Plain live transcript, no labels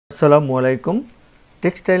আসসালামু আলাইকুম।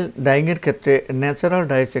 Textile dyeing এর ক্ষেত্রে ন্যাচারাল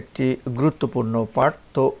ডাইস একটি গুরুত্বপূর্ণ পার্ট।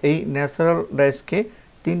 তো এই ন্যাচারাল ডাইসকে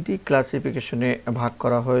তিনটি ক্লাসিফিকেশনে ভাগ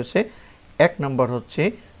করা হয়েছে। এক নম্বর হচ্ছে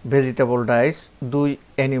ভেজিটেবল ডাইস, দুই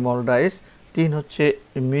অ্যানিমাল ডাইস, তিন হচ্ছে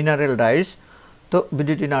মিনারেল ডাইস। তো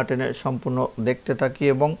ভিডিওটি না টেনে সম্পূর্ণ দেখতে থাকি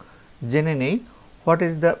এবং জেনে নেই what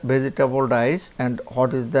is the vegetable dice and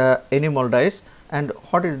what is the animal dice and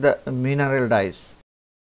what is the mineral dice.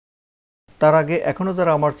 তার আগে এখনও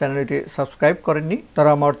যারা আমার চ্যানেলটি সাবস্ক্রাইব করেননি তারা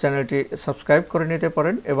আমার চ্যানেলটি সাবস্ক্রাইব করে নিতে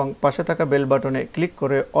পারেন এবং পাশে থাকা বেল বাটনে ক্লিক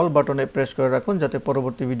করে অল বাটনে প্রেস করে রাখুন যাতে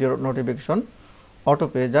পরবর্তী ভিডিওর নোটিফিকেশন অটো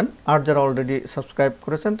পেয়ে যান। আর যারা অলরেডি সাবস্ক্রাইব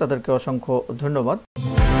করেছেন তাদেরকে অসংখ্য ধন্যবাদ।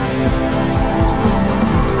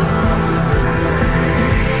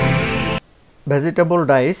 Vegetable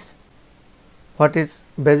dice. What is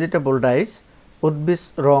vegetable dice? উদ্ভিজ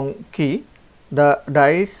রং কি? The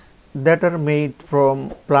dice that are made from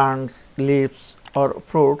plants, leaves or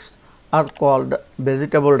fruits are called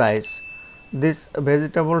vegetable dyes. This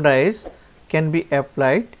vegetable dyes can be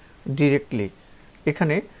applied directly.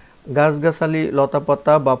 এখানে গাছগাছালি,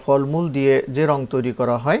 লতাপাতা বা ফলমূল দিয়ে যে রং তৈরি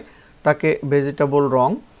করা হয় তাকে ভেজিটেবল রং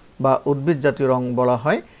বা উদ্ভিজ জাতীয় রং বলা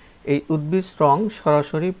হয়। এই উদ্ভিজ রং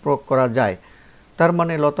সরাসরি প্রয়োগ করা যায়। তার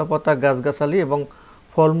মানে লতাপাতা, গাছগাছালি এবং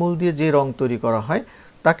ফলমূল দিয়ে যে রং তৈরি করা হয়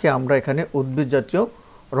তাকে আমরা এখানে উদ্ভিজ জাতীয়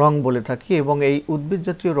রং বলে থাকি এবং এই উদ্ভিদ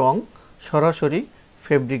জাতীয় রং সরাসরি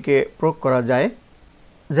ফেব্রিকে প্রয়োগ করা যায়।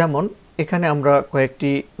 যেমন এখানে আমরা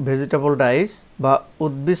কয়েকটি ভেজিটেবল ডাইস বা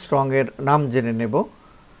উদ্ভিজ রঙের নাম জেনে নেব।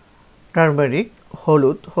 টারমেরিক,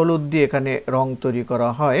 হলুদ, হলুদ দিয়ে এখানে রং তৈরি করা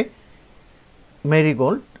হয়।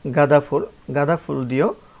 মেরিগোল্ড, গাঁদা ফুল দিয়েও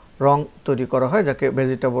রং তৈরি করা হয় যাকে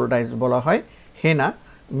ভেজিটেবল ডাইস বলা হয়। হেনা,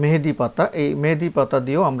 মেহেদি পাতা, এই মেহেদি পাতা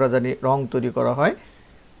দিয়েও আমরা জানি রং তৈরি করা হয়।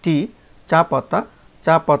 টি,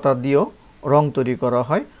 চা পাতা দিয়েও রং তৈরি করা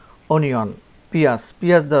হয়। অনিয়ন,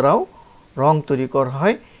 পেঁয়াজ দ্বারাও রং তৈরি করা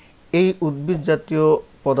হয়। এই উদ্ভিদ জাতীয়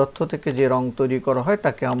পদার্থ থেকে যে রং তৈরি করা হয়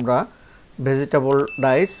তাকে আমরা ভেজিটেবল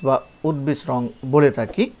ডাইস বা উদ্ভিজ রং বলে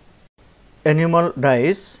থাকি। Animal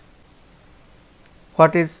dice.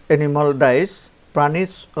 What is animal dice?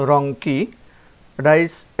 প্রাণীজ রং কি?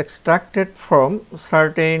 Dice extracted from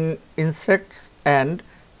certain insects and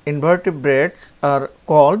invertebrates are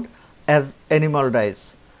called as animal dyes.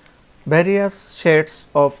 Various shades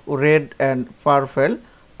of red and purple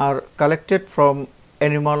are collected from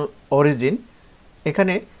animal origin.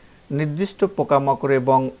 এখানে নির্দিষ্ট পোকামাকড়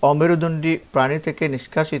এবং অমেরুদণ্ডী প্রাণী থেকে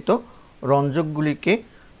নিষ্কাশিত রঞ্জকগুলিকে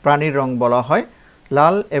প্রাণীর রং বলা হয়।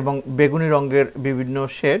 লাল এবং বেগুনি রঙের বিভিন্ন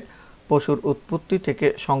শেড পশুর উৎপত্তি থেকে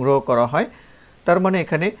সংগ্রহ করা হয়। তার মানে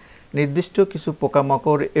এখানে নির্দিষ্ট কিছু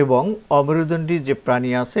পোকামাকড় এবং অমেরুদণ্ডী যে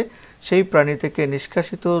প্রাণী আছে সেই প্রাণী থেকে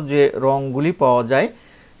নিষ্কাশিত যে রঙগুলি পাওয়া যায়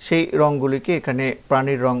সেই রঙগুলিকে এখানে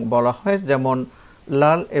প্রাণীর রং বলা হয়। যেমন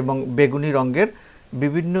লাল এবং বেগুনি রঙের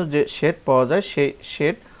বিভিন্ন যে শেড পাওয়া যায় সেই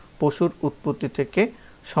শেড পশুর উৎপত্তি থেকে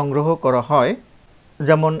সংগ্রহ করা হয়।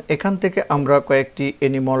 যেমন এখান থেকে আমরা কয়েকটি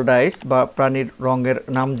অ্যানিমাল ডাইস বা প্রাণীর রঙের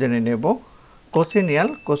নাম জেনে নেব।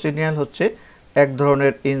 কোচিনিয়াল হচ্ছে এক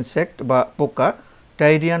ধরনের ইনসেক্ট বা পোকা।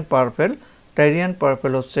 টাইরিয়ান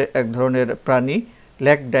পার্পেল হচ্ছে এক ধরনের প্রাণী।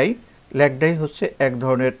 ল্যাকডাই হচ্ছে এক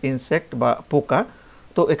ধরনের ইনসেক্ট বা পোকা।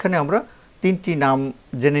 তো এখানে আমরা তিনটি নাম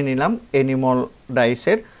জেনে নিলাম অ্যানিমাল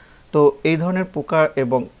ডাইসের। তো এই ধরনের পোকা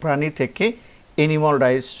এবং প্রাণী থেকে অ্যানিমাল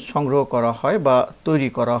ডাইস সংগ্রহ করা হয় বা তৈরি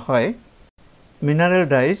করা হয়। Mineral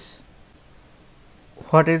dice.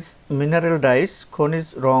 What is mineral dice? খনিজ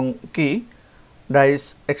রং কি? Dice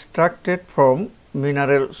extracted from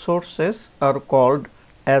mineral sources are called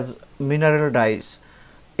as mineral dyes.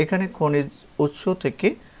 এখানে খনিজ উৎস থেকে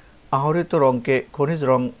আহরিত রঙকে খনিজ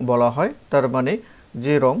রং বলা হয়। তার মানে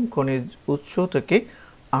যে রং খনিজ উৎস থেকে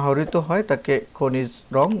আহরিত হয় তাকে খনিজ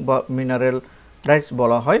রং বা মিনারেল ডাইস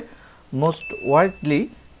বলা হয়। Most widely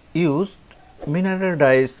used mineral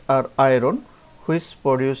dyes are iron which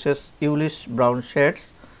produces yellowish brown shades,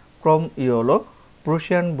 chrome yellow,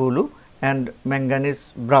 Prussian blue and manganese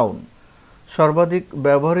brown. সর্বাধিক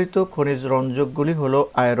ব্যবহৃত খনিজ রঞ্জকগুলি হলো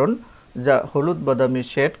আয়রন যা হলুদ বাদামি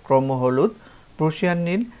শেড, ক্রম হলুদ, প্রুশিয়ান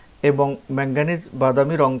নীল এবং ম্যাঙ্গানিজ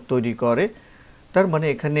বাদামি রং তৈরি করে। তার মানে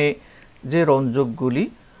এখানে যে রঞ্জকগুলি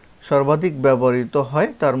সর্বাধিক ব্যবহৃত হয়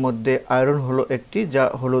তার মধ্যে আয়রন হলো একটি যা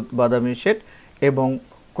হলুদ বাদামি শেড এবং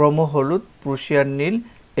ক্রম হলুদ, প্রুশিয়ান নীল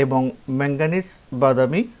এবং ম্যাঙ্গানিজ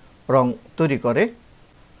বাদামি রং তৈরি করে।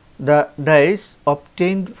 The dice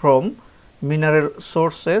obtained from mineral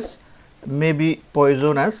sources may be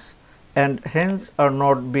poisonous and hence are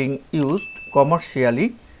not being used commercially.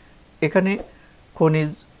 এখানে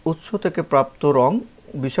খনিজ উৎস থেকে প্রাপ্ত রং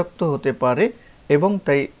বিষাক্ত হতে পারে এবং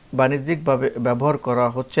তাই বাণিজ্যিকভাবে ব্যবহার করা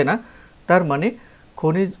হচ্ছে না। তার মানে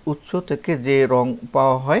খনিজ উৎস থেকে যে রং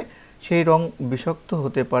পাওয়া হয় সেই রং বিষাক্ত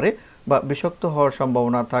হতে পারে বা বিষাক্ত হওয়ার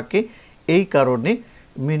সম্ভাবনা থাকে। এই কারণে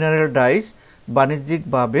মিনারেল ডাইস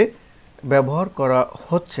বাণিজ্যিকভাবে ব্যবহার করা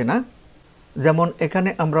হচ্ছে না। যেমন এখানে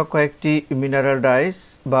আমরা কয়েকটি মিনারেল ডাইস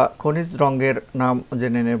বা খনিজ রঙের নাম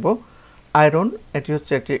জেনে নেব। আয়রন, এটি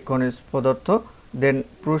হচ্ছে একটি খনিজ পদার্থ। দেন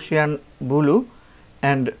Prussian blue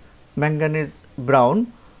and manganese brown.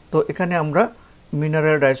 তো এখানে আমরা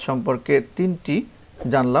মিনারেল ডাইস সম্পর্কে তিনটি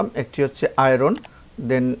জানলাম, একটি হচ্ছে আয়রন,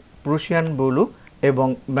 দেন প্রুশিয়ান ব্লু এবং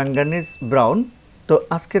ম্যাঙ্গানিজ ব্রাউন। তো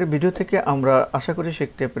আজকের ভিডিও থেকে আমরা আশা করি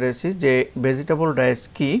শিখতে পেরেছি যে ভেজিটেবল ডাইস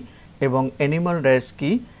কী এবং animal dice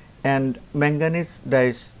key and manganese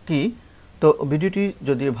dice কী। তো ভিডিওটি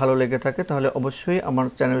যদি ভালো লেগে থাকে তাহলে অবশ্যই আমার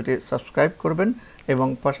চ্যানেলটি সাবস্ক্রাইব করবেন এবং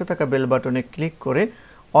পাশে থাকা বেল বাটনে ক্লিক করে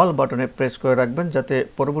অল বাটনে প্রেস করে রাখবেন যাতে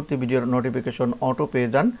পরবর্তী ভিডিওর নোটিফিকেশন অটো পেয়ে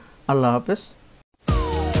যান। আল্লাহ হাফেজ।